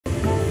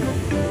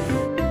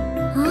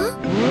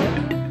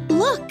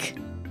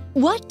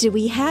What do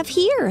we have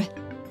here?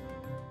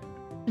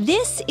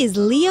 This is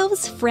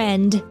Leo's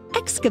friend,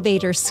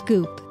 excavator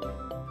scoop.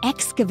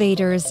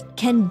 Excavators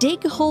can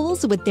dig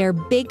holes with their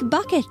big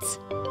buckets.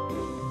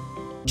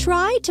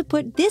 Try to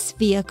put this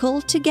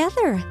vehicle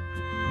together.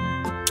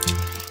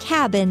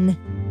 Cabin.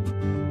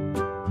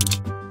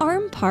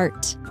 Arm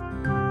part.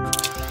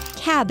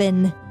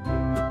 Cabin.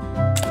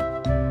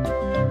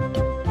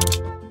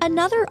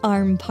 Another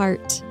arm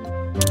part.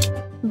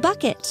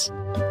 Bucket.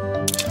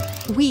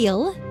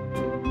 Wheel.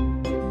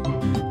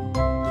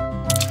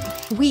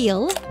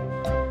 Wheel.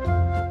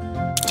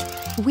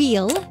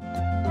 Wheel.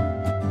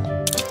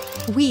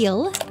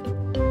 Wheel.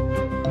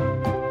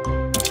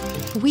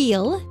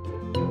 Wheel.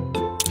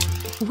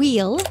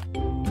 Wheel.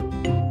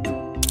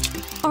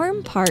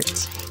 Arm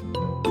part.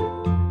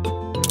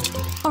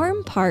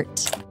 Arm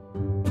part.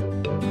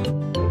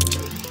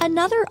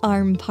 Another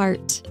arm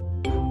part.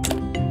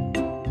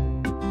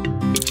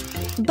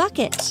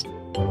 Bucket.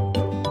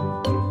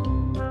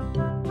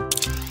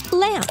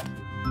 Lamp.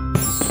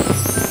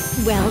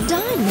 Well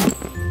done!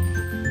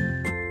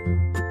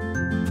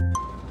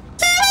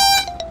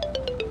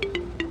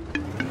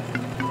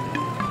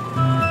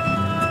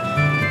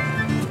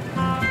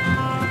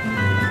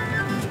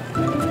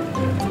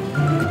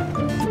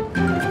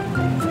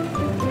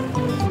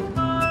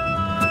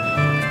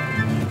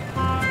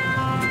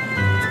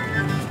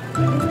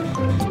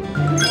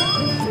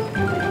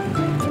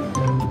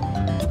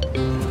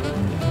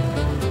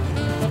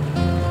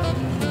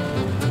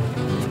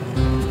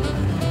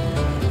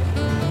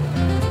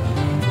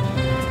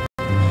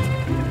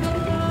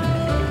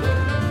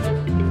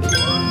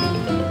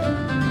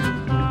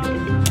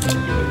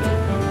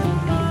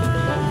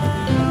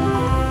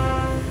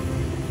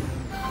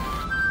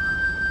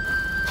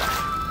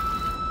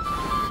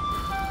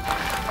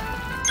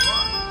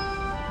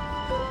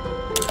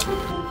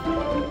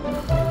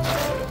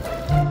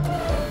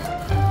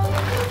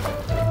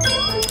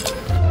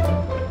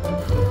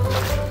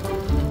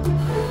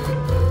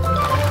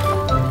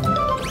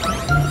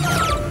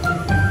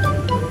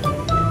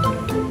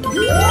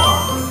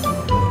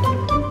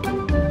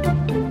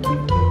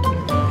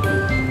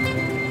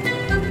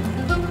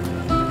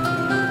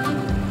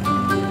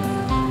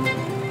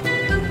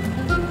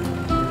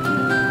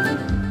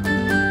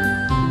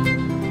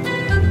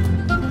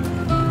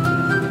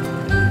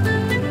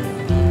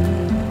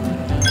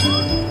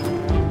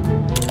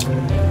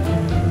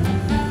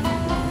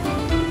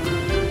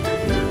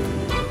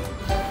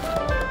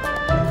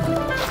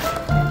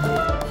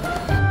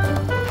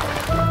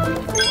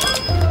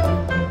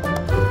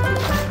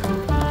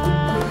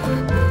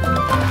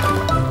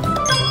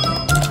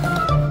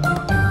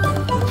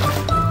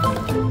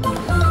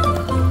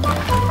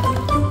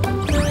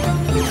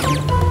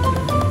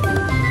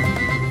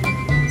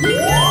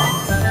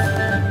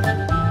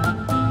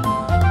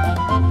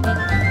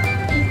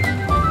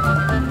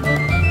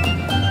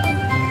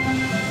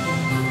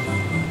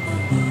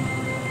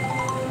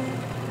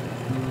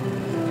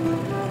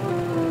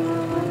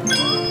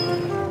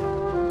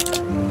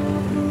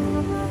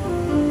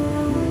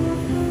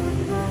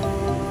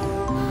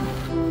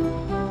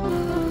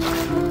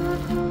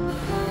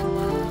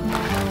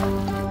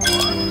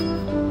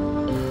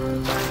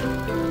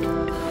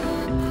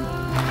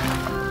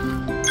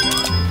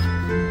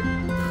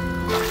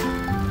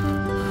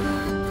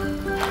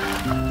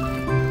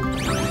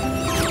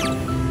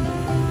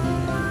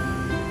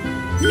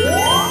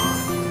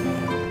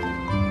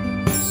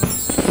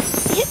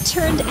 It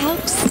turned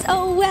out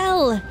so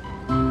well!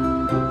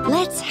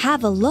 Let's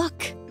have a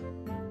look.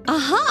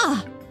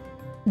 Aha!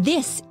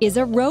 This is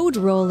a road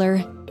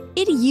roller.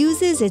 It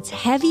uses its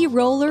heavy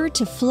roller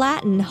to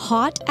flatten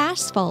hot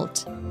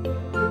asphalt.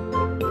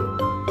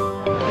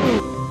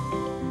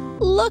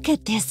 Look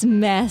at this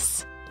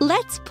mess.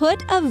 Let's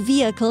put a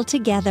vehicle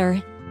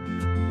together.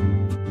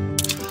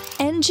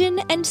 Engine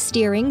and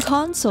steering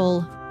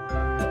console.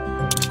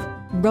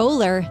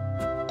 Roller.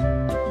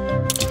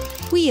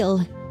 Wheel.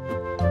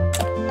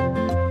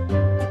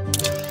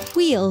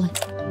 Wheel.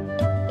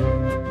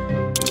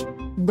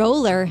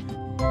 Roller.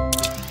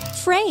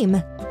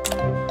 Frame.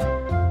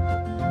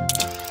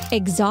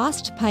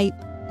 Exhaust pipe.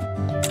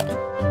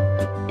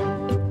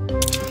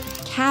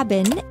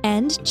 Cabin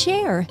and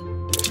chair.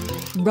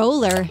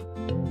 Roller.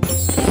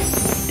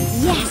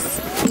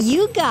 Yes,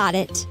 you got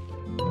it!